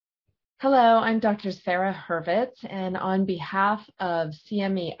Hello, I'm Dr. Sarah Hurvitz, and on behalf of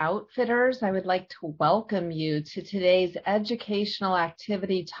CME Outfitters, I would like to welcome you to today's educational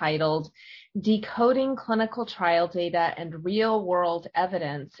activity titled Decoding Clinical Trial Data and Real-World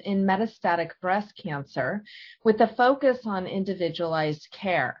Evidence in Metastatic Breast Cancer, with a focus on individualized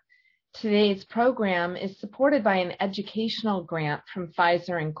care. Today's program is supported by an educational grant from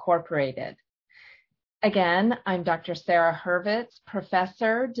Pfizer Incorporated. Again, I'm Dr. Sarah Hurvitz,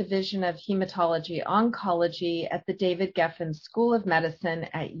 Professor, Division of Hematology Oncology at the David Geffen School of Medicine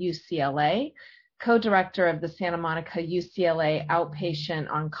at UCLA, co-director of the Santa Monica UCLA Outpatient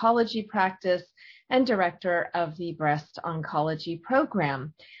Oncology Practice, and director of the Breast Oncology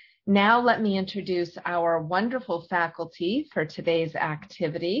Program. Now let me introduce our wonderful faculty for today's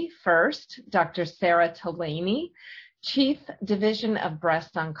activity. First, Dr. Sarah Tallaney, Chief Division of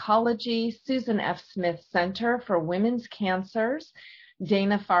Breast Oncology, Susan F. Smith Center for Women's Cancers,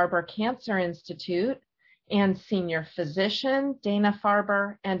 Dana-Farber Cancer Institute, and Senior Physician,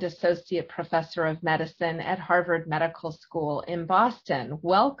 Dana-Farber, and Associate Professor of Medicine at Harvard Medical School in Boston.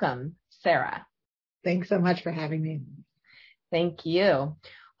 Welcome, Sarah. Thanks so much for having me. Thank you.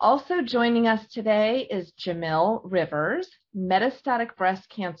 Also joining us today is Jamil Rivers, metastatic breast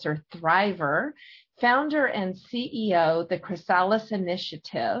cancer thriver, founder and CEO, the Chrysalis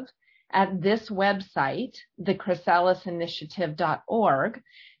Initiative, at this website, thechrysalisinitiative.org,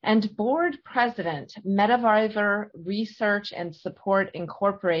 and board president, Metaviver Research and Support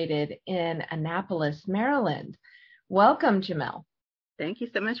Incorporated in Annapolis, Maryland. Welcome, Jamil. Thank you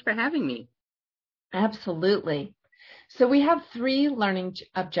so much for having me. Absolutely. So we have three learning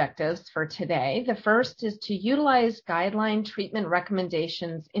objectives for today. The first is to utilize guideline treatment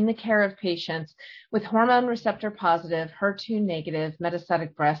recommendations in the care of patients with hormone receptor positive, HER2 negative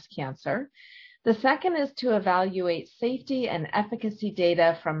metastatic breast cancer. The second is to evaluate safety and efficacy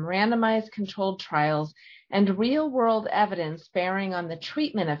data from randomized controlled trials and real-world evidence bearing on the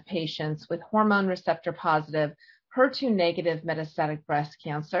treatment of patients with hormone receptor positive, HER2 negative metastatic breast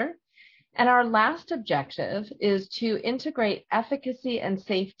cancer. And our last objective is to integrate efficacy and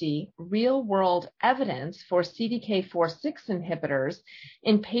safety real-world evidence for CDK4/6 inhibitors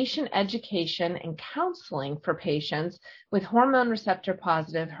in patient education and counseling for patients with hormone receptor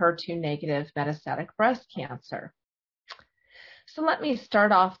positive, HER2 negative metastatic breast cancer. So let me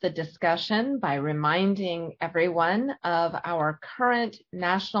start off the discussion by reminding everyone of our current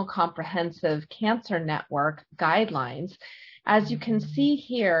National Comprehensive Cancer Network guidelines. As you can see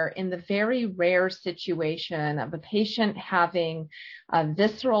here, in the very rare situation of a patient having a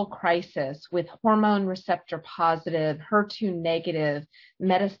visceral crisis with hormone receptor positive, HER2 negative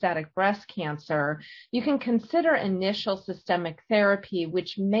metastatic breast cancer, you can consider initial systemic therapy,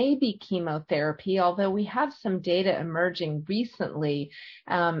 which may be chemotherapy, although we have some data emerging recently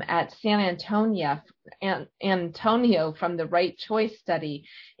at San Antonio from the Right Choice study,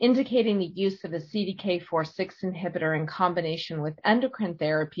 indicating the use of a CDK4/6 inhibitor in combination with endocrine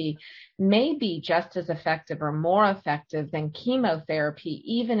therapy may be just as effective or more effective than chemotherapy,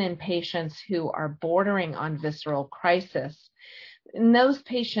 even in patients who are bordering on visceral crisis. In those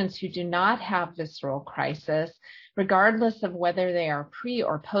patients who do not have visceral crisis, regardless of whether they are pre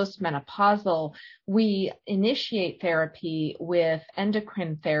or postmenopausal, we initiate therapy with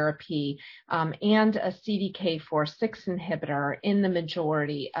endocrine therapy and a CDK4/6 inhibitor in the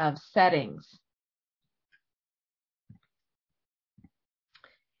majority of settings.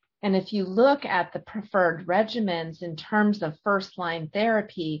 And if you look at the preferred regimens in terms of first-line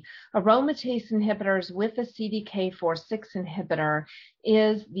therapy, aromatase inhibitors with a CDK4/6 inhibitor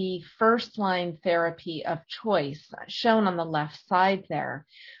is the first-line therapy of choice, shown on the left side there.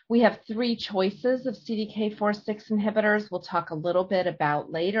 We have three choices of CDK4/6 inhibitors we'll talk a little bit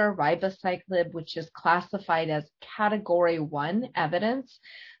about later. Ribociclib, which is classified as Category 1 evidence,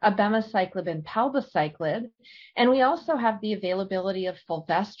 abemaciclib and palbociclib, and we also have the availability of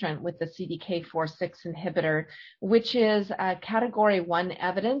fulvestrant with the CDK4/6 inhibitor, which is Category 1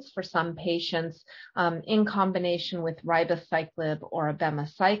 evidence for some patients in combination with ribociclib or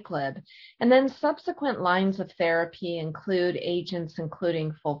abemaciclib. And then subsequent lines of therapy include agents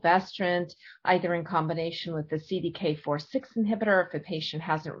including fulvestrant, either in combination with the CDK4/6 inhibitor if a patient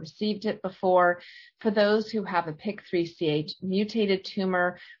hasn't received it before. For those who have a PIK3CH mutated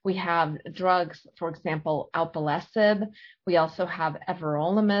tumor, we have drugs, for example, alpelisib. We also have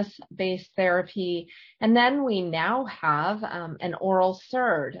everolimus-based therapy. And then we now have an oral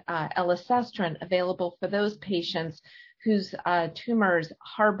SERD, elacestrant, available for those patients whose tumors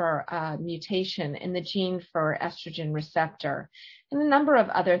harbor a mutation in the gene for estrogen receptor. And a number of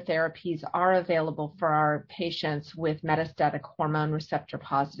other therapies are available for our patients with metastatic hormone receptor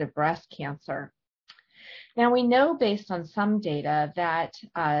positive breast cancer. Now, we know based on some data that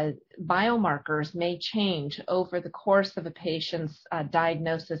biomarkers may change over the course of a patient's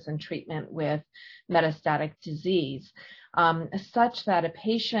diagnosis and treatment with metastatic disease, such that a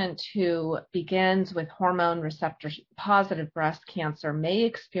patient who begins with hormone receptor positive breast cancer may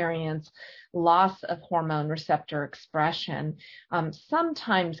experience loss of hormone receptor expression,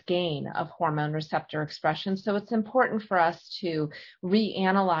 sometimes gain of hormone receptor expression. So it's important for us to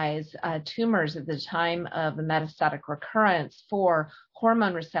reanalyze tumors at the time of a metastatic recurrence for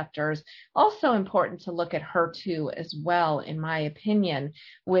hormone receptors. Also important to look at HER2 as well, in my opinion,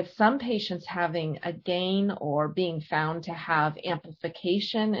 with some patients having a gain or being found to have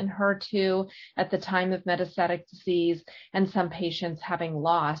amplification in HER2 at the time of metastatic disease, and some patients having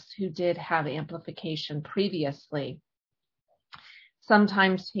loss who did have amplification previously.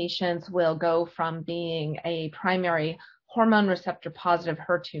 Sometimes patients will go from being a primary hormone receptor positive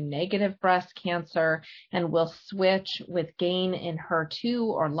HER2 negative breast cancer and will switch with gain in HER2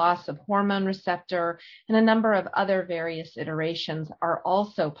 or loss of hormone receptor, and a number of other various iterations are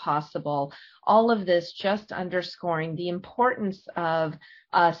also possible. All of this just underscoring the importance of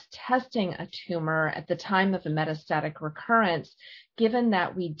us testing a tumor at the time of a metastatic recurrence, given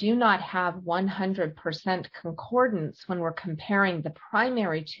that we do not have 100% concordance when we're comparing the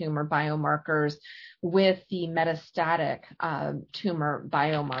primary tumor biomarkers with the metastatic tumor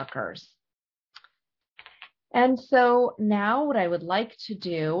biomarkers. And so now what I would like to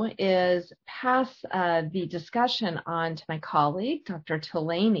do is pass the discussion on to my colleague, Dr.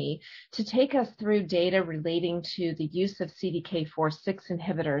 Tolaney, to take us through data relating to the use of CDK4/6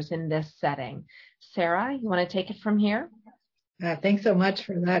 inhibitors in this setting. Sarah, you want to take it from here? Thanks so much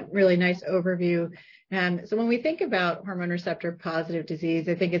for that really nice overview. And so when we think about hormone receptor positive disease,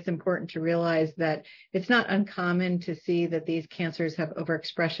 I think it's important to realize that it's not uncommon to see that these cancers have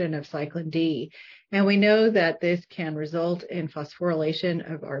overexpression of cyclin D. And we know that this can result in phosphorylation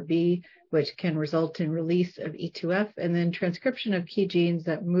of RB, which can result in release of E2F, and then transcription of key genes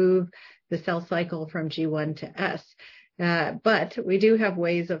that move the cell cycle from G1 to S. But we do have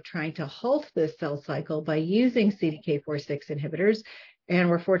ways of trying to halt this cell cycle by using CDK4/6 inhibitors. And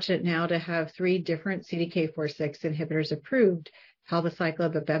we're fortunate now to have 3 different CDK4/6 inhibitors approved: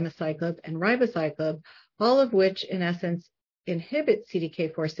 palbociclib, abemaciclib, and ribociclib, all of which in essence inhibit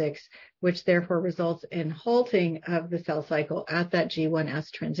CDK4/6, which therefore results in halting of the cell cycle at that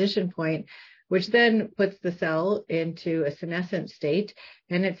G1S transition point, which then puts the cell into a senescent state.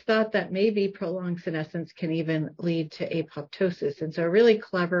 And it's thought that maybe prolonged senescence can even lead to apoptosis. And so a really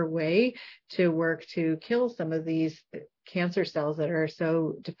clever way to work to kill some of these cancer cells that are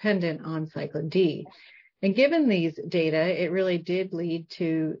so dependent on cyclin D. And given these data, it really did lead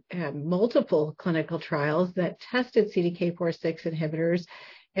to multiple clinical trials that tested CDK4/6 inhibitors.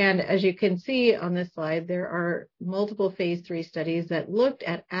 And as you can see on this slide, there are multiple phase 3 studies that looked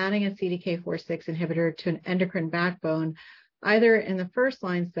at adding a CDK4/6 inhibitor to an endocrine backbone, either in the first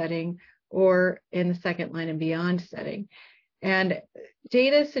line setting or in the second line and beyond setting. And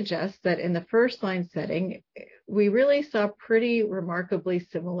data suggests that in the first line setting, we really saw pretty remarkably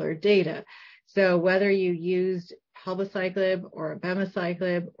similar data. So whether you used palbociclib or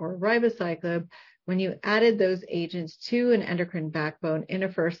abemaciclib or ribociclib, when you added those agents to an endocrine backbone in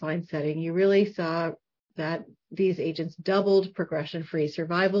a first-line setting, you really saw that these agents doubled progression-free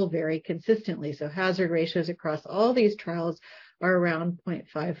survival very consistently. So hazard ratios across all these trials are around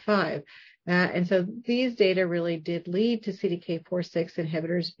 0.55. And so these data really did lead to CDK4/6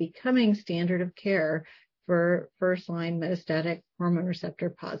 inhibitors becoming standard of care for first-line metastatic hormone receptor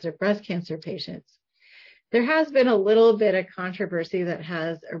positive breast cancer patients. There has been a little bit of controversy that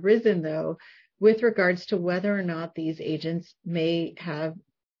has arisen, though, with regards to whether or not these agents may have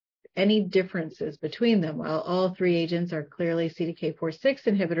any differences between them. While all 3 agents are clearly CDK4/6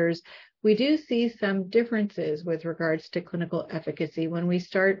 inhibitors, we do see some differences with regards to clinical efficacy when we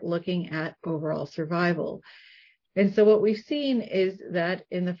start looking at overall survival. And so what we've seen is that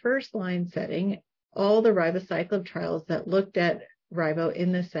in the first line setting, all the ribociclib trials that looked at ribo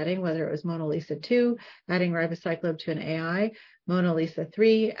in this setting, whether it was MONALEESA-2, adding ribociclib to an AI,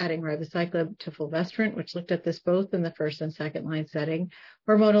 MONALEESA-3, adding ribociclib to fulvestrant, which looked at this both in the first and second line setting,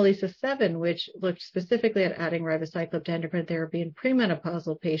 or MONALEESA-7, which looked specifically at adding ribociclib to endocrine therapy in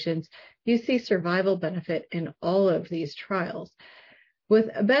premenopausal patients, you see survival benefit in all of these trials. With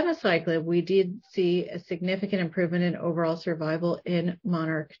abemaciclib, we did see a significant improvement in overall survival in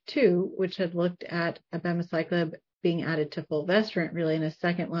MONARCH 2, which had looked at abemaciclib being added to fulvestrant really in a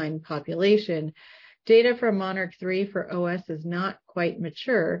second-line population. Data from Monarch 3 for OS is not quite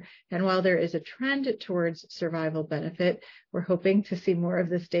mature, and while there is a trend towards survival benefit, we're hoping to see more of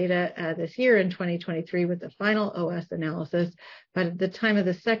this data this year in 2023 with the final OS analysis, but at the time of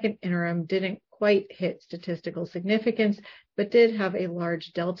the second interim didn't quite hit statistical significance, but did have a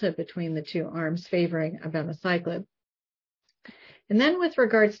large delta between the two arms favoring abemaciclib. And then with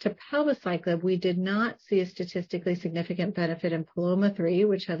regards to palbociclib, we did not see a statistically significant benefit in Paloma 3,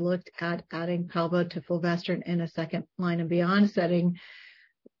 which had looked at adding palbo to fulvestrant in a second line and beyond setting.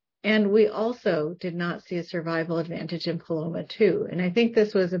 And we also did not see a survival advantage in Paloma 2. And I think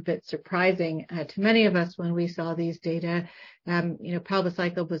this was a bit surprising to many of us when we saw these data.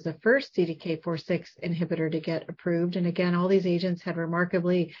 Palbociclib was the first CDK4/6 inhibitor to get approved. And again, all these agents had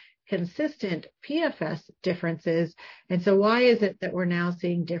remarkably consistent PFS differences. And so why is it that we're now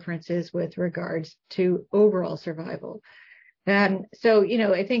seeing differences with regards to overall survival? So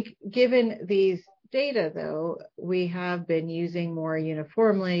I think given these data, though, we have been using more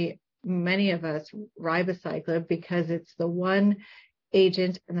uniformly, many of us, ribociclib, because it's the one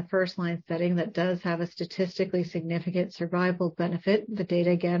agent in the first line setting that does have a statistically significant survival benefit. The data,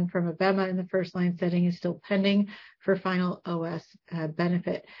 again, from abema in the first line setting is still pending for final OS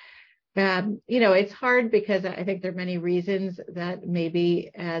benefit. It's hard because I think there are many reasons that maybe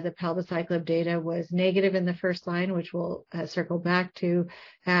the palbociclib data was negative in the first line, which we'll circle back to.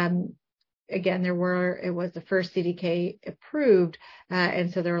 Again, it was the first CDK approved,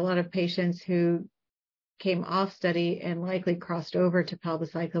 and so there were a lot of patients who came off study and likely crossed over to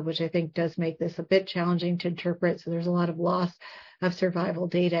palbociclib, which I think does make this a bit challenging to interpret. So there's a lot of loss of survival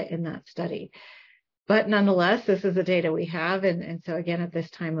data in that study. But nonetheless, this is the data we have. And so again, at this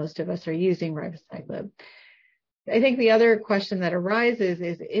time, most of us are using ribociclib. I think the other question that arises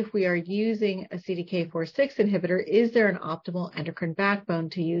is if we are using a CDK4/6 inhibitor, is there an optimal endocrine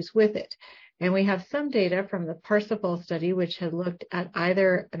backbone to use with it? And we have some data from the Parsifal study, which had looked at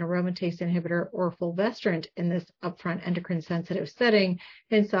either an aromatase inhibitor or fulvestrant in this upfront endocrine sensitive setting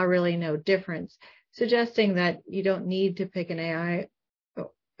and saw really no difference, suggesting that you don't need to pick an AI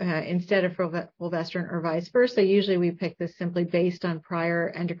instead of fulvestrant or vice versa. Usually we pick this simply based on prior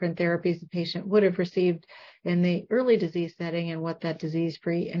endocrine therapies the patient would have received in the early disease setting and what that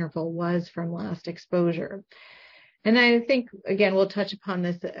disease-free interval was from last exposure. And I think, again, we'll touch upon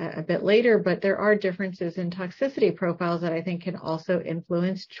this a bit later, but there are differences in toxicity profiles that I think can also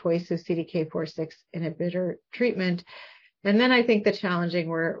influence choice of CDK4/6 inhibitor treatment. And then I think the challenging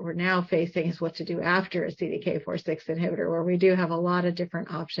we're now facing is what to do after a CDK4/6 inhibitor, where we do have a lot of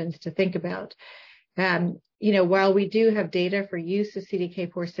different options to think about. While we do have data for use of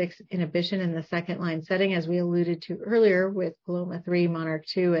CDK4/6 inhibition in the second line setting, as we alluded to earlier with Paloma 3, Monarch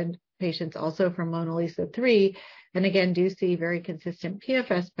 2, and patients also from Mona Lisa 3, and again, do see very consistent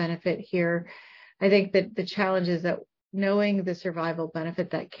PFS benefit here. I think that the challenge is that knowing the survival benefit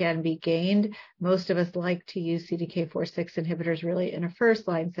that can be gained, most of us like to use CDK4/6 inhibitors really in a first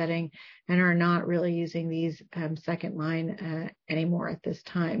line setting and are not really using these second line anymore at this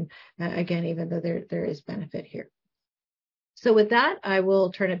time. Again, even though there is benefit here. So with that, I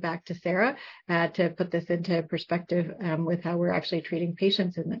will turn it back to Sarah to put this into perspective with how we're actually treating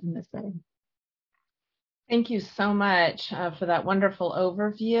patients in this setting. Thank you so much for that wonderful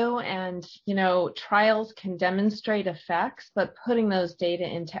overview. And, trials can demonstrate effects, but putting those data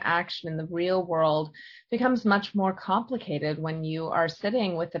into action in the real world becomes much more complicated when you are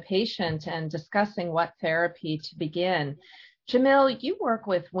sitting with the patient and discussing what therapy to begin. Jamil, you work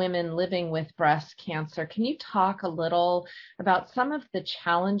with women living with breast cancer. Can you talk a little about some of the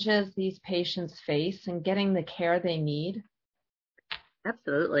challenges these patients face in getting the care they need?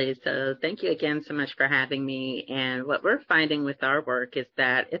 Absolutely. So thank you again so much for having me. And what we're finding with our work is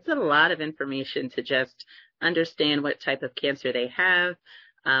that it's a lot of information to just understand what type of cancer they have,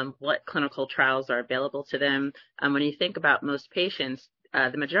 what clinical trials are available to them. When you think about most patients,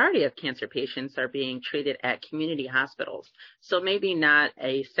 the majority of cancer patients are being treated at community hospitals. So maybe not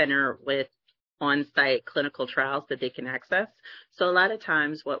a center with on-site clinical trials that they can access. So a lot of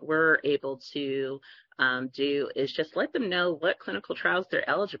times what we're able to do is just let them know what clinical trials they're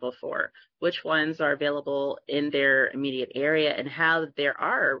eligible for, which ones are available in their immediate area, and how there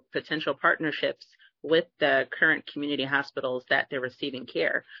are potential partnerships with the current community hospitals that they're receiving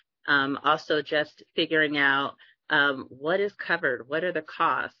care. Also just figuring out what is covered, what are the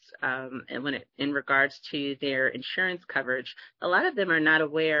costs, and in regards to their insurance coverage, a lot of them are not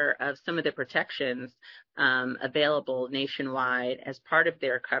aware of some of the protections available nationwide as part of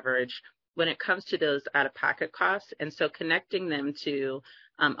their coverage when it comes to those out-of-pocket costs. And so connecting them to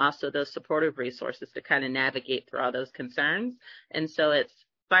also those supportive resources to kind of navigate through all those concerns. And so it's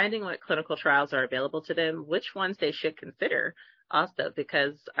finding what clinical trials are available to them, which ones they should consider also,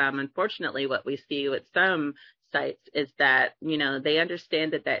 because unfortunately what we see with some sites is that, they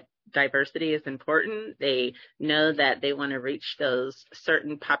understand that diversity is important. They know that they want to reach those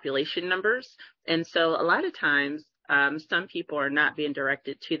certain population numbers. And so a lot of times, some people are not being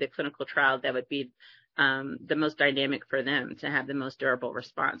directed to the clinical trial that would be the most dynamic for them to have the most durable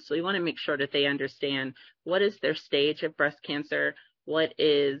response. So we want to make sure that they understand what is their stage of breast cancer, what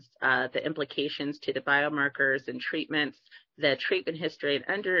is the implications to the biomarkers and treatments, the treatment history, and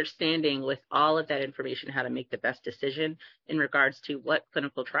understanding with all of that information how to make the best decision in regards to what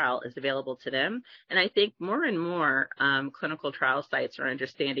clinical trial is available to them. And I think more and more clinical trial sites are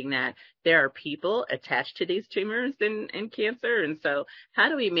understanding that there are people attached to these tumors in cancer. And so how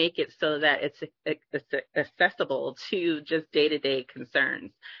do we make it so that it's accessible to just day-to-day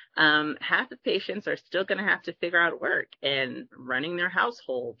concerns? Half the patients are still going to have to figure out work and running their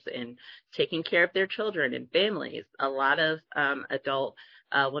households and taking care of their children and families. A lot of adult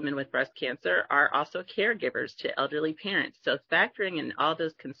women with breast cancer are also caregivers to elderly parents. So factoring in all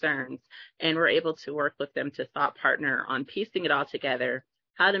those concerns, and we're able to work with them to thought partner on piecing it all together,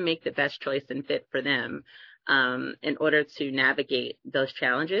 how to make the best choice and fit for them in order to navigate those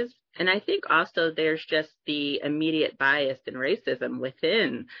challenges. And I think also there's just the immediate bias and racism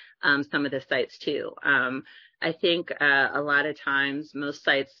within some of the sites too. I think a lot of times most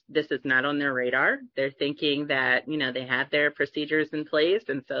sites, this is not on their radar. They're thinking that, they have their procedures in place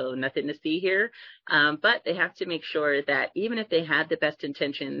and so nothing to see here. But they have to make sure that even if they have the best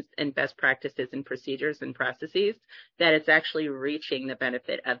intentions and best practices and procedures and processes, that it's actually reaching the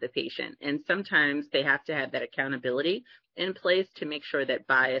benefit of the patient. And sometimes they have to have that accountability in place to make sure that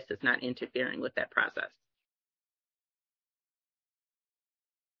bias is not interfering with that process.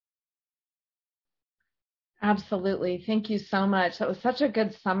 Absolutely. Thank you so much. That was such a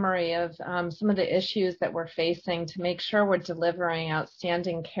good summary of some of the issues that we're facing to make sure we're delivering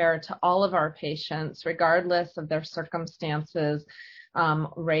outstanding care to all of our patients, regardless of their circumstances,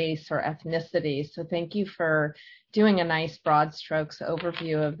 race, or ethnicity. So thank you for doing a nice broad strokes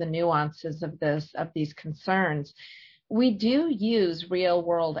overview of the nuances of these concerns. We do use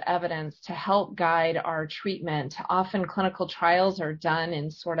real-world evidence to help guide our treatment. Often clinical trials are done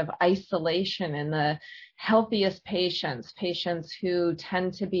in sort of isolation in the healthiest patients who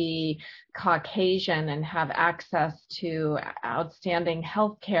tend to be Caucasian and have access to outstanding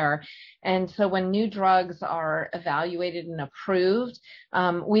health care. And so when new drugs are evaluated and approved,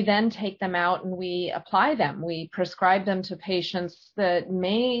 we then take them out and we apply them. We prescribe them to patients that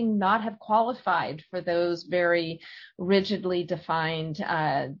may not have qualified for those very rigidly defined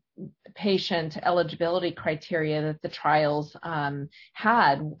patient eligibility criteria that the trials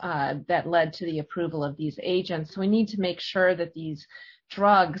had that led to the approval of these agents. So we need to make sure that these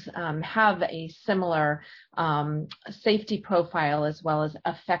drugs have a similar safety profile as well as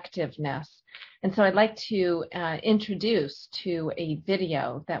effectiveness. And so I'd like to introduce to a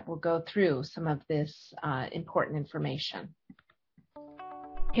video that will go through some of this important information.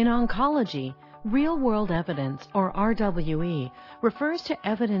 In oncology, real-world evidence, or RWE, refers to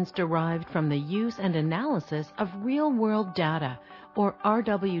evidence derived from the use and analysis of real-world data, or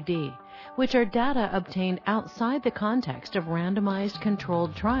RWD, which are data obtained outside the context of randomized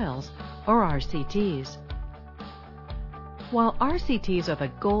controlled trials, or RCTs. While RCTs are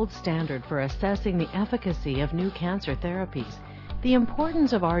the gold standard for assessing the efficacy of new cancer therapies, the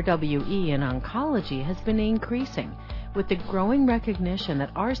importance of RWE in oncology has been increasing, with the growing recognition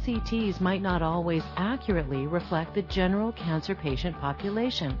that RCTs might not always accurately reflect the general cancer patient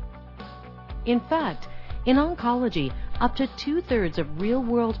population. In fact, in oncology, up to 2/3 of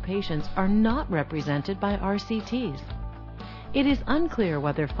real-world patients are not represented by RCTs. It is unclear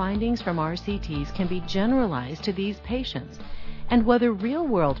whether findings from RCTs can be generalized to these patients, and whether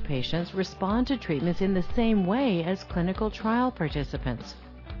real-world patients respond to treatments in the same way as clinical trial participants.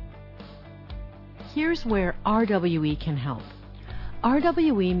 Here's where RWE can help.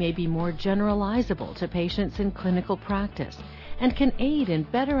 RWE may be more generalizable to patients in clinical practice and can aid in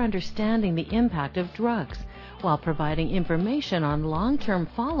better understanding the impact of drugs while providing information on long-term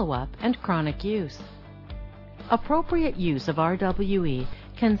follow-up and chronic use. Appropriate use of RWE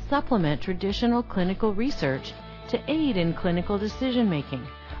can supplement traditional clinical research to aid in clinical decision-making,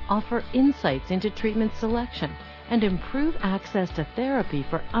 offer insights into treatment selection, and improve access to therapy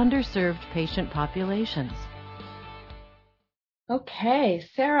for underserved patient populations. Okay,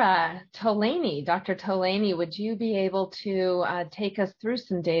 Sarah Tolaney, Dr. Tolaney, would you be able to take us through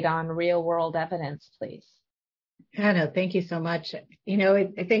some data on real-world evidence, please? Hannah, thank you so much.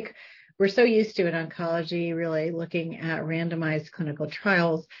 I think we're so used to in oncology really looking at randomized clinical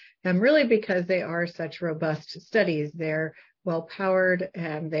trials, really because they are such robust studies. They're well powered,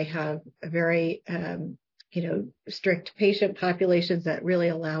 and they have a very strict patient populations that really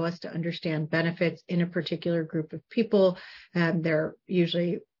allow us to understand benefits in a particular group of people. They're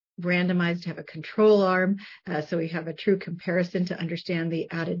usually randomized to have a control arm, so we have a true comparison to understand the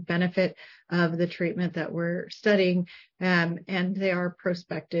added benefit of the treatment that we're studying, and they are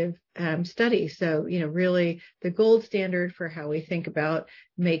prospective studies. So, really the gold standard for how we think about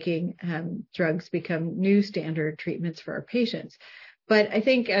making drugs become new standard treatments for our patients. But I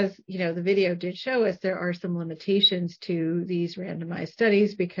think, as the video did show us, there are some limitations to these randomized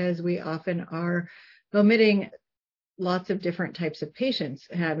studies because we often are omitting lots of different types of patients.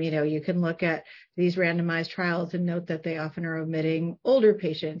 You can look at these randomized trials and note that they often are omitting older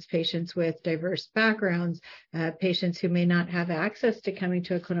patients, patients with diverse backgrounds, patients who may not have access to coming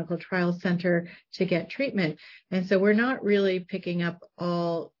to a clinical trial center to get treatment. And so we're not really picking up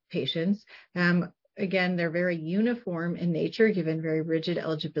all patients. Again, they're very uniform in nature, given very rigid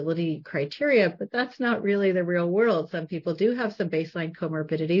eligibility criteria, but that's not really the real world. Some people do have some baseline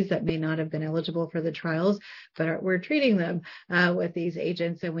comorbidities that may not have been eligible for the trials, but we're treating them with these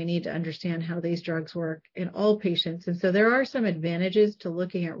agents, and we need to understand how these drugs work in all patients. And so there are some advantages to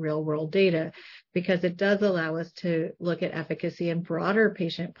looking at real world data, because it does allow us to look at efficacy in broader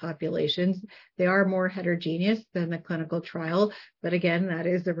patient populations. They are more heterogeneous than the clinical trial, but again, that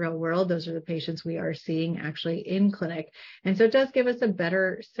is the real world. Those are the patients we are seeing actually in clinic. And so it does give us a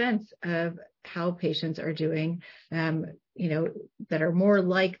better sense of how patients are doing, that are more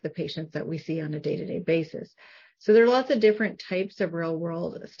like the patients that we see on a day-to-day basis. So there are lots of different types of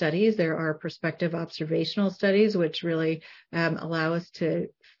real-world studies. There are prospective observational studies, which really allow us to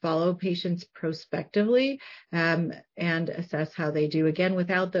follow patients prospectively and assess how they do, again,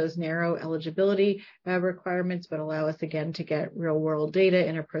 without those narrow eligibility requirements, but allow us, again, to get real-world data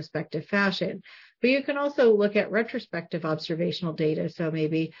in a prospective fashion. But you can also look at retrospective observational data. So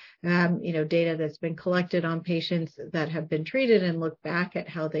maybe, data that's been collected on patients that have been treated and look back at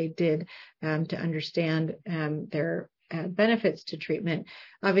how they did to understand their benefits to treatment.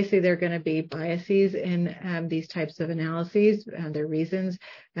 Obviously, there are going to be biases in these types of analyses. There are reasons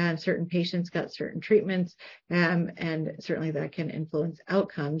certain patients got certain treatments, and certainly that can influence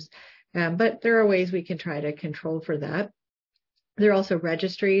outcomes. But there are ways we can try to control for that. There are also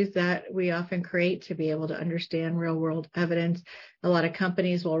registries that we often create to be able to understand real-world evidence. A lot of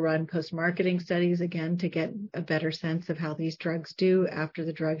companies will run post-marketing studies, again, to get a better sense of how these drugs do after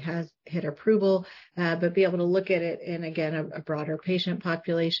the drug has hit approval, but be able to look at it in, again, a broader patient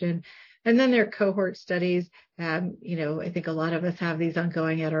population. And then there are cohort studies. I think a lot of us have these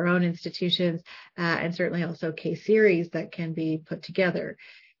ongoing at our own institutions, and certainly also case series that can be put together.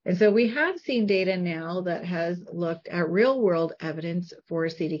 And so we have seen data now that has looked at real-world evidence for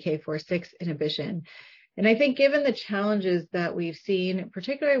CDK4/6 inhibition. And I think given the challenges that we've seen,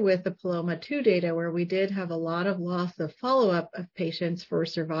 particularly with the PALOMA-2 data, where we did have a lot of loss of follow-up of patients for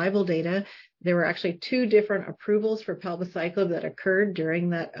survival data, there were actually 2 different approvals for palbociclib that occurred during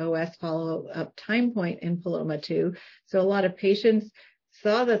that OS follow-up time point in PALOMA-2. So a lot of patients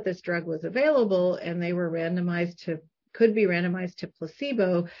saw that this drug was available, and they were could be randomized to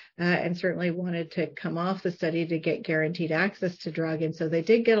placebo, and certainly wanted to come off the study to get guaranteed access to drug. And so they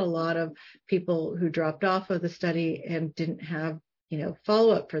did get a lot of people who dropped off of the study and didn't have,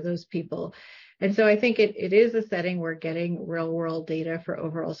 follow-up for those people. And so I think it is a setting where getting real-world data for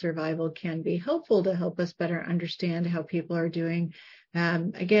overall survival can be helpful to help us better understand how people are doing,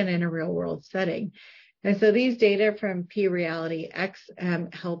 again, in a real-world setting. And so these data from P-Reality X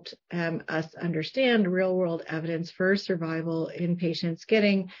helped us understand real-world evidence for survival in patients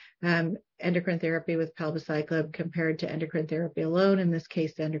getting endocrine therapy with palbociclib compared to endocrine therapy alone. In this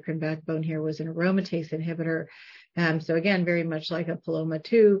case, the endocrine backbone here was an aromatase inhibitor. So again, very much like a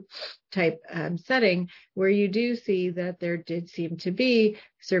PALOMA-2 type setting, where you do see that there did seem to be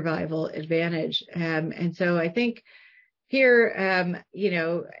survival advantage. And so I think here,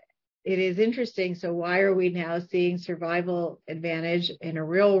 it is interesting. So why are we now seeing survival advantage in a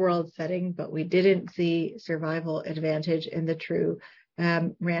real world setting, but we didn't see survival advantage in the true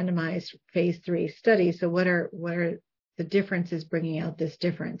randomized phase 3 study? So what are the differences bringing out this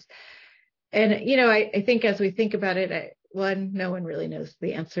difference? And, I think as we think about it, no one really knows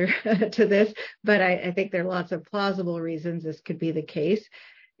the answer to this, but I think there are lots of plausible reasons this could be the case.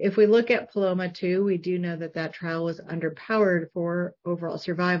 If we look at PALOMA-2, we do know that that trial was underpowered for overall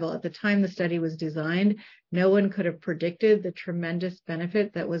survival. At the time the study was designed, no one could have predicted the tremendous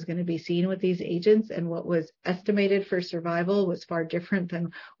benefit that was going to be seen with these agents, and what was estimated for survival was far different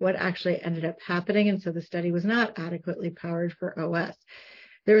than what actually ended up happening, and so the study was not adequately powered for OS.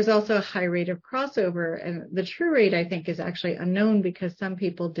 There was also a high rate of crossover, and the true rate, I think, is actually unknown because some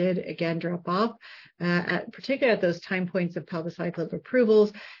people did, again, drop off, particularly at those time points of palbociclib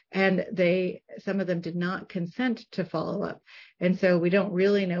approvals, and some of them did not consent to follow up. And so we don't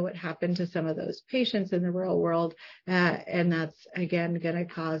really know what happened to some of those patients in the real world, and that's, again, going to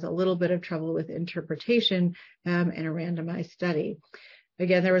cause a little bit of trouble with interpretation in a randomized study.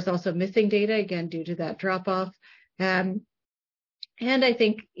 Again, there was also missing data, again, due to that drop-off. And I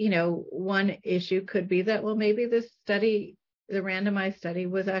think, one issue could be that, well, maybe this study, the randomized study,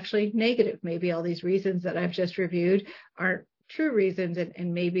 was actually negative. Maybe all these reasons that I've just reviewed aren't true reasons,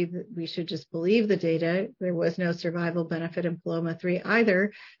 and maybe we should just believe the data. There was no survival benefit in PALOMA-3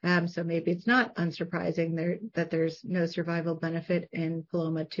 either, so maybe it's not unsurprising that there's no survival benefit in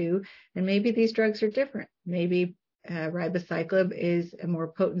PALOMA-2, and maybe these drugs are different. Maybe ribociclib is a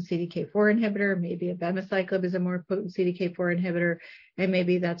more potent CDK4 inhibitor. Maybe abemaciclib is a more potent CDK4 inhibitor. And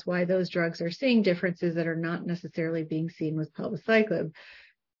maybe that's why those drugs are seeing differences that are not necessarily being seen with palbociclib.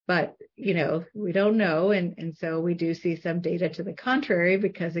 But, we don't know. And so we do see some data to the contrary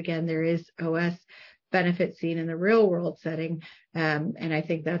because, again, there is OS benefit seen in the real world setting. And I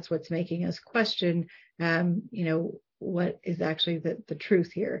think that's what's making us question, what is actually the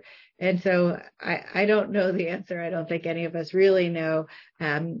truth here. And so I don't know the answer. I don't think any of us really know.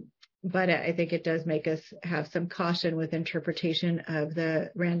 But I think it does make us have some caution with interpretation of the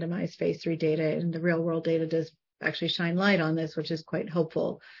randomized phase 3 data, and the real world data does actually shine light on this, which is quite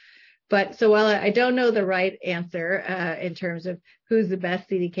hopeful. But so while I don't know the right answer in terms of who's the best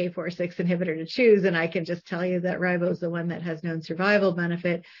CDK4/6 inhibitor to choose, and I can just tell you that ribo is the one that has known survival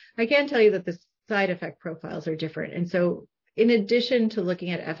benefit, I can tell you that the side effect profiles are different. And so in addition to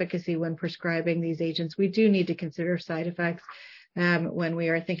looking at efficacy when prescribing these agents, we do need to consider side effects when we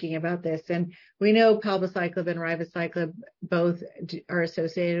are thinking about this. And we know palbociclib and ribociclib both are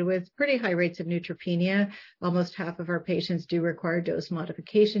associated with pretty high rates of neutropenia. Almost half of our patients do require dose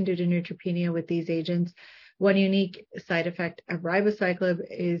modification due to neutropenia with these agents. One unique side effect of ribociclib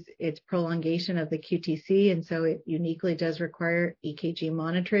is its prolongation of the QTc, and so it uniquely does require EKG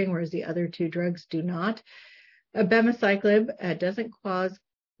monitoring, whereas the other two drugs do not. Abemaciclib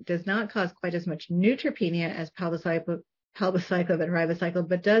does not cause quite as much neutropenia as palbociclib and ribociclib,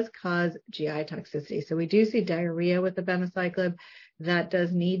 but does cause GI toxicity. So we do see diarrhea with abemaciclib. That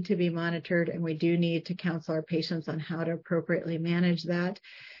does need to be monitored, and we do need to counsel our patients on how to appropriately manage that.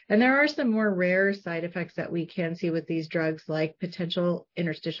 And there are some more rare side effects that we can see with these drugs, like potential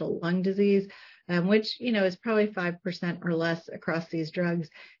interstitial lung disease, which, is probably 5% or less across these drugs.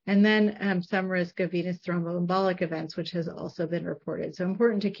 And then some risk of venous thromboembolic events, which has also been reported. So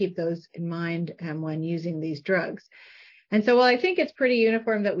important to keep those in mind when using these drugs. And so while I think it's pretty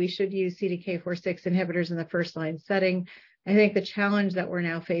uniform that we should use CDK4/6 inhibitors in the first line setting, I think the challenge that we're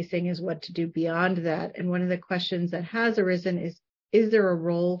now facing is what to do beyond that. And one of the questions that has arisen is there a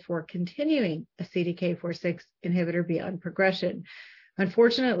role for continuing a CDK4/6 inhibitor beyond progression?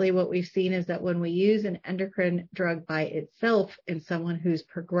 Unfortunately, what we've seen is that when we use an endocrine drug by itself in someone who's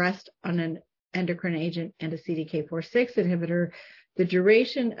progressed on an endocrine agent and a CDK4/6 inhibitor, the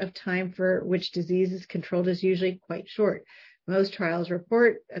duration of time for which disease is controlled is usually quite short. Most trials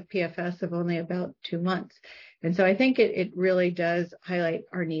report a PFS of only about 2 months. And so I think it really does highlight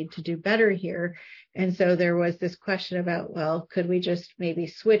our need to do better here. And so there was this question about, well, could we just maybe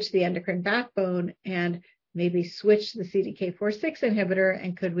switch the endocrine backbone and maybe switch the CDK4/6 inhibitor,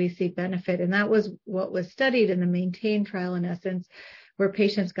 and could we see benefit? And that was what was studied in the MAINTAIN trial, in essence, where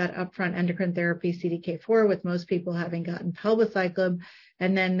patients got upfront endocrine therapy CDK4, with most people having gotten palbociclib,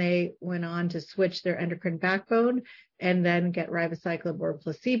 and then they went on to switch their endocrine backbone and then get ribociclib or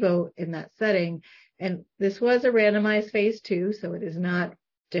placebo in that setting. And this was a randomized phase 2, so it is not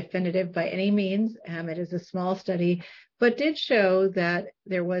definitive by any means. It is a small study, but did show that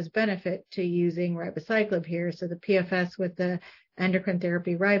there was benefit to using ribociclib here. So the PFS with the endocrine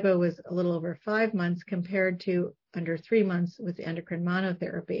therapy ribo was a little over 5 months compared to under 3 months with the endocrine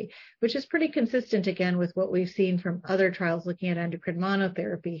monotherapy, which is pretty consistent, again, with what we've seen from other trials looking at endocrine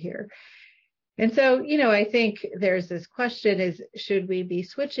monotherapy here. And so, I think there's this question is, should we be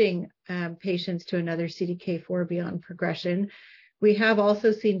switching patients to another CDK4 beyond progression? We have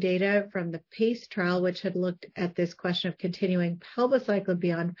also seen data from the PACE trial, which had looked at this question of continuing palbociclib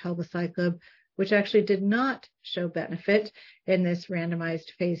beyond palbociclib which actually did not show benefit in this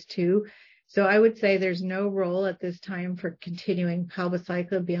randomized phase 2. So I would say there's no role at this time for continuing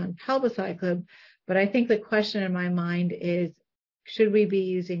palbociclib beyond palbociclib. But I think the question in my mind is, should we be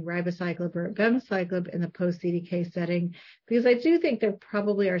using ribociclib or abemaciclib in the post-CDK setting? Because I do think there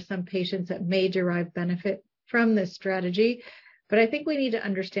probably are some patients that may derive benefit from this strategy, but I think we need to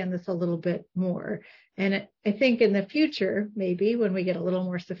understand this a little bit more. And I think in the future, maybe when we get a little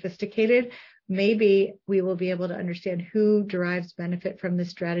more sophisticated, maybe we will be able to understand who derives benefit from this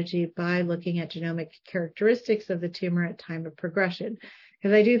strategy by looking at genomic characteristics of the tumor at time of progression.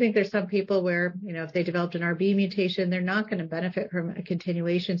 Because I do think there's some people where, if they developed an RB mutation, they're not going to benefit from a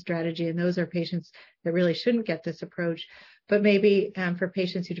continuation strategy. And those are patients that really shouldn't get this approach. But maybe for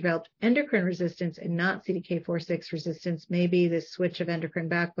patients who developed endocrine resistance and not CDK4/6 resistance, maybe this switch of endocrine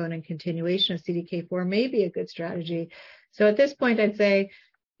backbone and continuation of CDK4 may be a good strategy. So at this point, I'd say,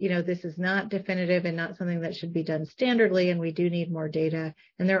 this is not definitive and not something that should be done standardly, and we do need more data.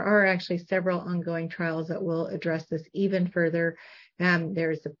 And there are actually several ongoing trials that will address this even further.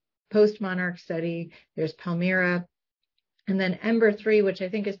 There's the post-Monarch study, there's Palmyra, and then EMBER-3, which I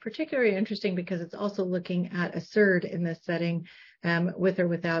think is particularly interesting because it's also looking at a SERD in this setting with or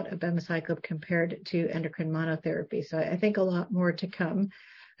without abemaciclib compared to endocrine monotherapy. So I think a lot more to come.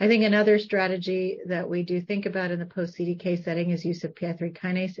 I think another strategy that we do think about in the post-CDK setting is use of PI3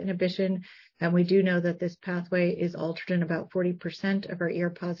 kinase inhibition. And we do know that this pathway is altered in about 40% of our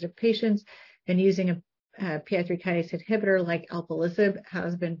ER-positive patients, and using a PI3 kinase inhibitor like alpelisib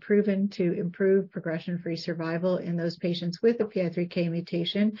has been proven to improve progression-free survival in those patients with a PI3K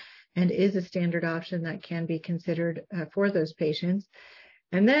mutation, and is a standard option that can be considered for those patients.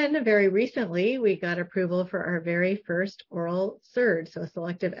 And then very recently, we got approval for our very first oral SERD, so a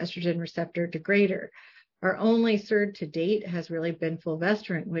selective estrogen receptor degrader. Our only SERD to date has really been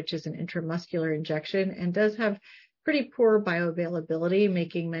fulvestrant, which is an intramuscular injection and does have pretty poor bioavailability,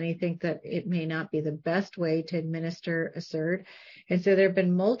 making many think that it may not be the best way to administer a SERD. And so there have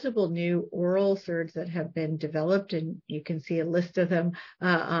been multiple new oral SERDs that have been developed, and you can see a list of them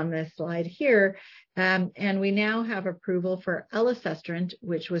on this slide here. And we now have approval for elacestrant,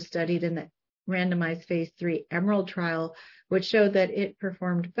 which was studied in the randomized phase 3 EMERALD trial, which showed that it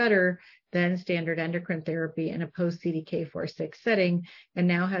performed better than standard endocrine therapy in a post-CDK4/6 setting, and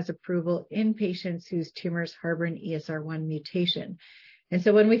now has approval in patients whose tumors harbor an ESR1 mutation. And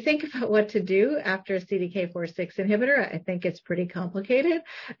so when we think about what to do after a CDK4/6 inhibitor, I think it's pretty complicated,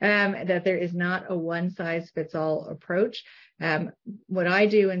 that there is not a one-size-fits-all approach. What I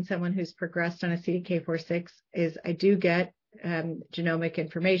do in someone who's progressed on a CDK4/6 is I do get genomic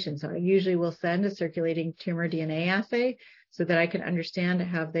information. So I usually will send a circulating tumor DNA assay so that I can understand,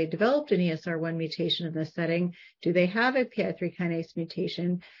 have they developed an ESR1 mutation in this setting? Do they have a PI3 kinase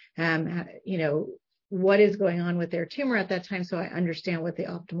mutation? What is going on with their tumor at that time, so I understand what the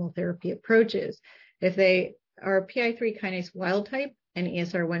optimal therapy approach is. If they are PI3 kinase wild type and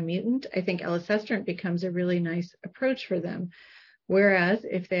ESR1 mutant, I think elacestrant becomes a really nice approach for them. Whereas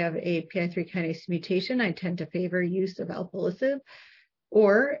if they have a PI3 kinase mutation, I tend to favor use of alpelisib.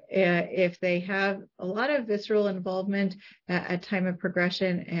 Or if they have a lot of visceral involvement at time of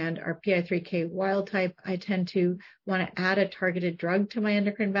progression and are PI3K wild type, I tend to want to add a targeted drug to my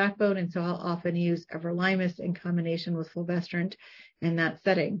endocrine backbone. And so I'll often use everolimus in combination with fulvestrant in that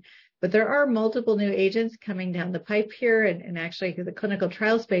setting. But there are multiple new agents coming down the pipe here, and actually the clinical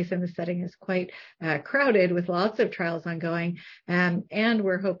trial space in this setting is quite crowded with lots of trials ongoing. And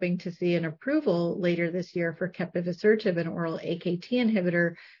we're hoping to see an approval later this year for capivasertib, an oral AKT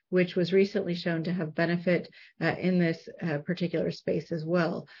inhibitor, which was recently shown to have benefit in this particular space as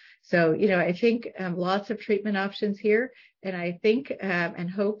well. So, I think lots of treatment options here, and I think and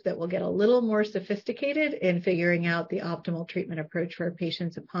hope that we'll get a little more sophisticated in figuring out the optimal treatment approach for our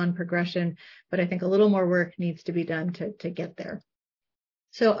patients upon progression. But I think a little more work needs to be done to get there.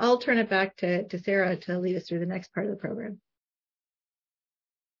 So I'll turn it back to Sarah to lead us through the next part of the program.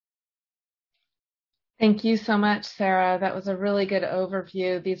 Thank you so much, Sarah. That was a really good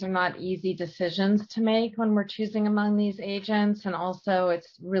overview. These are not easy decisions to make when we're choosing among these agents. And also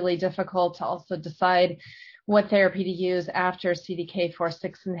it's really difficult to also decide what therapy to use after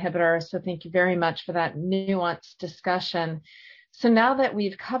CDK4/6 inhibitor. So thank you very much for that nuanced discussion. So now that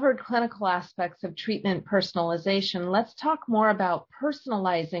we've covered clinical aspects of treatment personalization, let's talk more about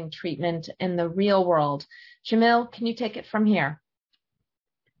personalizing treatment in the real world. Jamil, can you take it from here?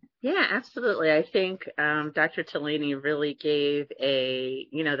 Yeah, absolutely. I think Dr. Tellini really gave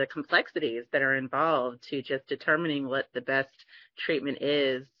the complexities that are involved to just determining what the best treatment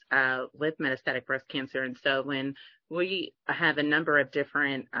is with metastatic breast cancer. And so when we have a number of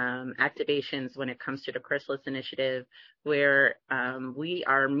different activations when it comes to the Chrysalis Initiative, where we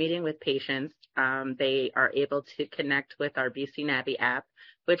are meeting with patients. They are able to connect with our BC Navi app,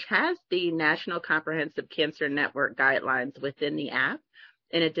 which has the National Comprehensive Cancer Network guidelines within the app,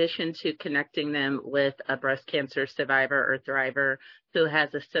 in addition to connecting them with a breast cancer survivor or thriver who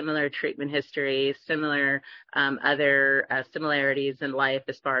has a similar treatment history, similar other similarities in life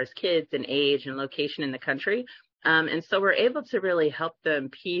as far as kids and age and location in the country. And so we're able to really help them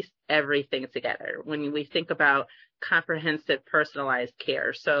piece everything together when we think about comprehensive personalized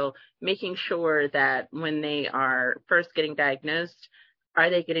care. So making sure that when they are first getting diagnosed, are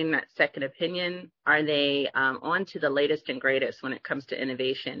they getting that second opinion? Are they on to the latest and greatest when it comes to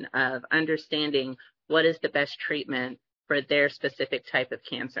innovation of understanding what is the best treatment for their specific type of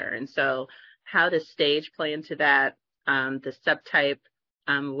cancer? And so how does stage play into that, the subtype,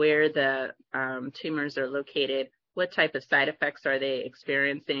 where the tumors are located, what type of side effects are they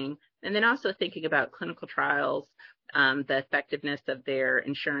experiencing, and then also thinking about clinical trials, the effectiveness of their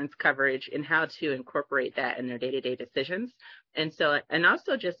insurance coverage and how to incorporate that in their day-to-day decisions. And so, and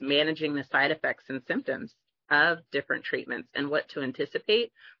also just managing the side effects and symptoms of different treatments and what to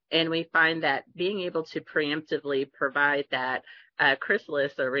anticipate. And we find that being able to preemptively provide that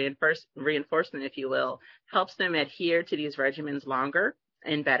chrysalis or reinforcement, if you will, helps them adhere to these regimens longer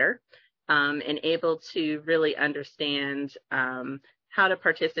and better, and able to really understand how to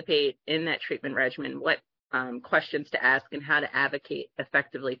participate in that treatment regimen, what questions to ask, and how to advocate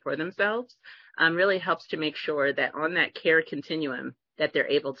effectively for themselves, really helps to make sure that on that care continuum that they're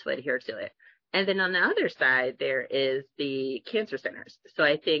able to adhere to it. And then on the other side, there is the cancer centers. So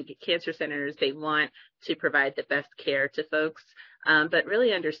I think cancer centers, they want to provide the best care to folks, but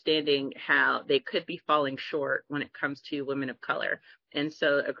really understanding how they could be falling short when it comes to women of color. And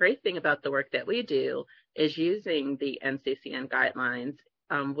so a great thing about the work that we do is using the NCCN guidelines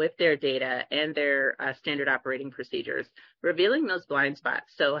with their data and their standard operating procedures, revealing those blind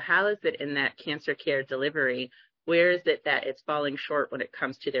spots. So how is it in that cancer care delivery? Where is it that it's falling short when it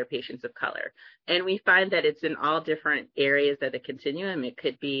comes to their patients of color? And we find that it's in all different areas of the continuum. It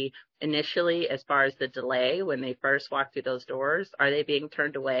could be initially as far as the delay when they first walk through those doors. Are they being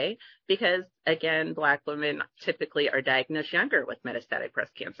turned away? Because, again, Black women typically are diagnosed younger with metastatic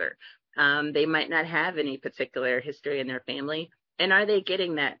breast cancer. They might not have any particular history in their family. And are they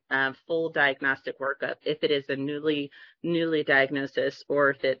getting that full diagnostic workup if it is a newly diagnosis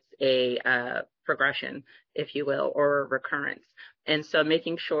or if it's a progression, if you will, or recurrence? And so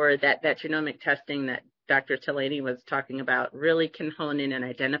making sure that that genomic testing that Dr. Talani was talking about really can hone in and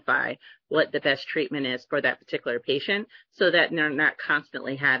identify what the best treatment is for that particular patient so that they're not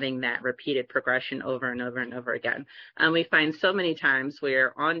constantly having that repeated progression over and over and over again. We find so many times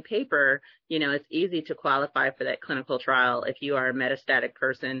where on paper, you know, it's easy to qualify for that clinical trial if you are a metastatic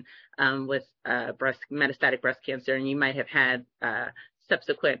person with metastatic breast cancer and you might have had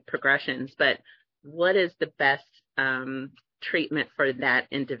subsequent progressions, but what is the best treatment for that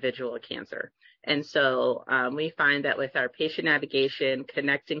individual cancer? And so we find that with our patient navigation,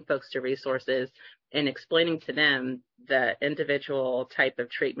 connecting folks to resources and explaining to them the individual type of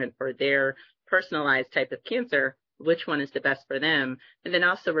treatment for their personalized type of cancer, which one is the best for them, and then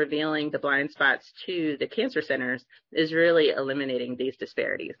also revealing the blind spots to the cancer centers is really eliminating these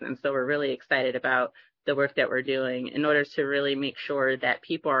disparities. And so we're really excited about the work that we're doing in order to really make sure that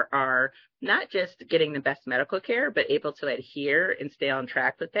people are not just getting the best medical care, but able to adhere and stay on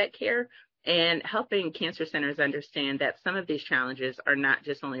track with that care, and helping cancer centers understand that some of these challenges are not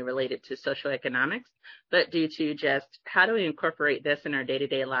just only related to socioeconomics, but due to just how do we incorporate this in our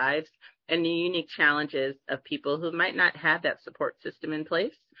day-to-day lives and the unique challenges of people who might not have that support system in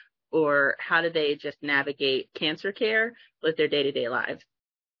place, or how do they just navigate cancer care with their day-to-day lives.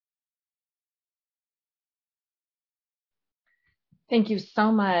 Thank you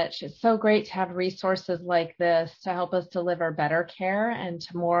so much. It's so great to have resources like this to help us deliver better care and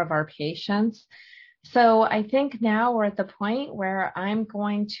to more of our patients. So I think now we're at the point where I'm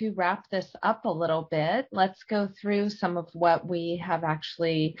going to wrap this up a little bit. Let's go through some of what we have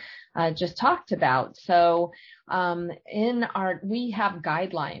actually just talked about. So we have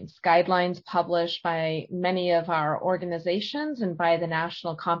guidelines published by many of our organizations and by the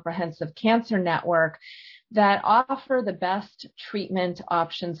National Comprehensive Cancer Network that offer the best treatment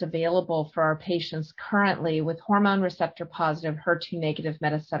options available for our patients currently with hormone receptor positive, HER2 negative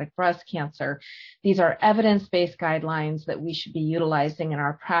metastatic breast cancer. These are evidence-based guidelines that we should be utilizing in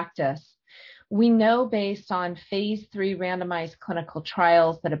our practice. We know based on phase 3 randomized clinical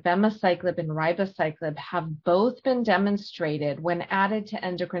trials that abemaciclib and ribociclib have both been demonstrated when added to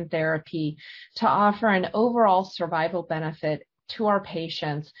endocrine therapy to offer an overall survival benefit to our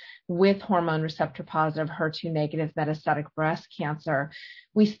patients with hormone receptor positive HER2 negative metastatic breast cancer.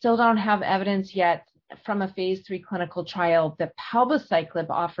 We still don't have evidence yet from a phase 3 clinical trial that palbociclib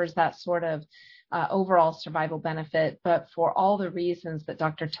offers that sort of overall survival benefit, but for all the reasons that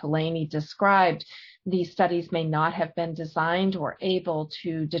Dr. Tolaney described, these studies may not have been designed or able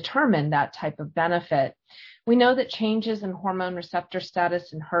to determine that type of benefit. We know that changes in hormone receptor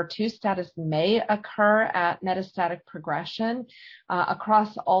status and HER2 status may occur at metastatic progression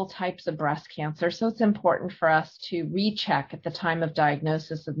across all types of breast cancer, so it's important for us to recheck at the time of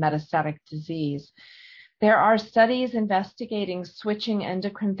diagnosis of metastatic disease. There are studies investigating switching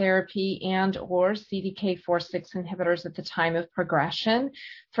endocrine therapy and or CDK4/6 inhibitors at the time of progression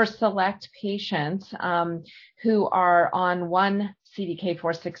for select patients who are on one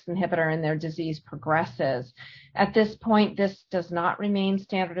CDK4/6 inhibitor and their disease progresses. At this point, this does not remain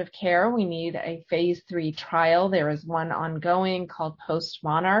standard of care. We need a phase 3 trial. There is one ongoing called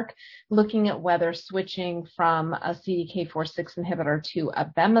Post-Monarch, looking at whether switching from a CDK4/6 inhibitor to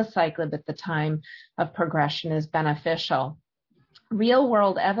abemaciclib at the time of progression is beneficial.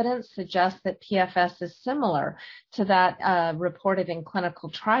 Real-world evidence suggests that PFS is similar to that reported in clinical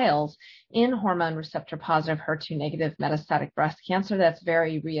trials in hormone receptor positive HER2 negative metastatic breast cancer. That's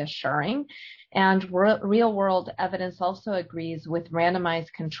very reassuring. And real-world evidence also agrees with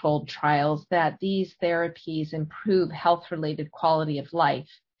randomized controlled trials that these therapies improve health-related quality of life.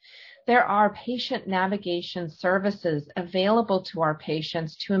 There are patient navigation services available to our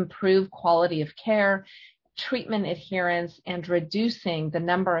patients to improve quality of care, treatment adherence, and reducing the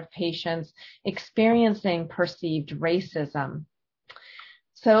number of patients experiencing perceived racism.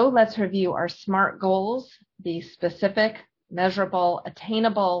 So let's review our SMART goals: be specific, measurable,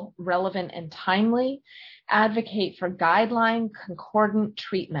 attainable, relevant, and timely. Advocate for guideline concordant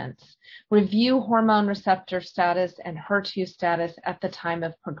treatments. Review hormone receptor status and HER2 status at the time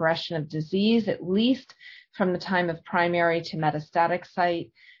of progression of disease, at least from the time of primary to metastatic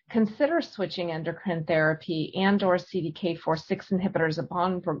site. Consider switching endocrine therapy and or CDK4/6 inhibitors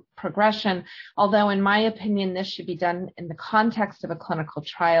upon progression, although in my opinion, this should be done in the context of a clinical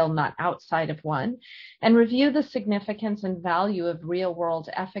trial, not outside of one. And review the significance and value of real-world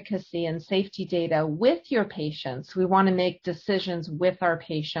efficacy and safety data with your patients. We want to make decisions with our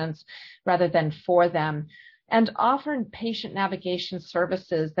patients rather than for them. And offer patient navigation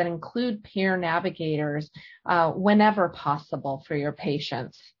services that include peer navigators whenever possible for your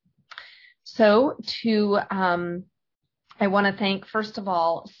patients. So I want to thank, first of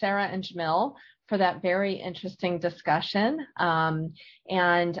all, Sarah and Jamil for that very interesting discussion.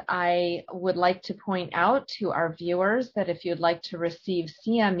 And I would like to point out to our viewers that if you'd like to receive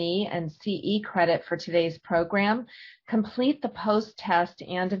CME and CE credit for today's program, complete the post-test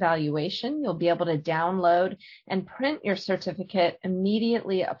and evaluation. You'll be able to download and print your certificate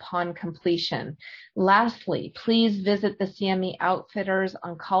immediately upon completion. Lastly, please visit the CME Outfitters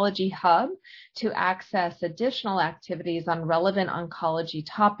Oncology Hub to access additional activities on relevant oncology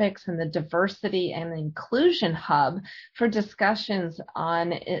topics, and the Diversity and Inclusion Hub for discussions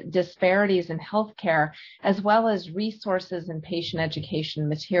on disparities in healthcare, as well as resources and patient education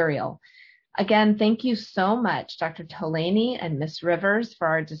material. Again, thank you so much, Dr. Tolaney and Ms. Rivers, for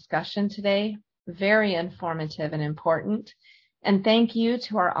our discussion today. Very informative and important. And thank you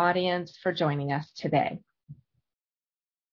to our audience for joining us today.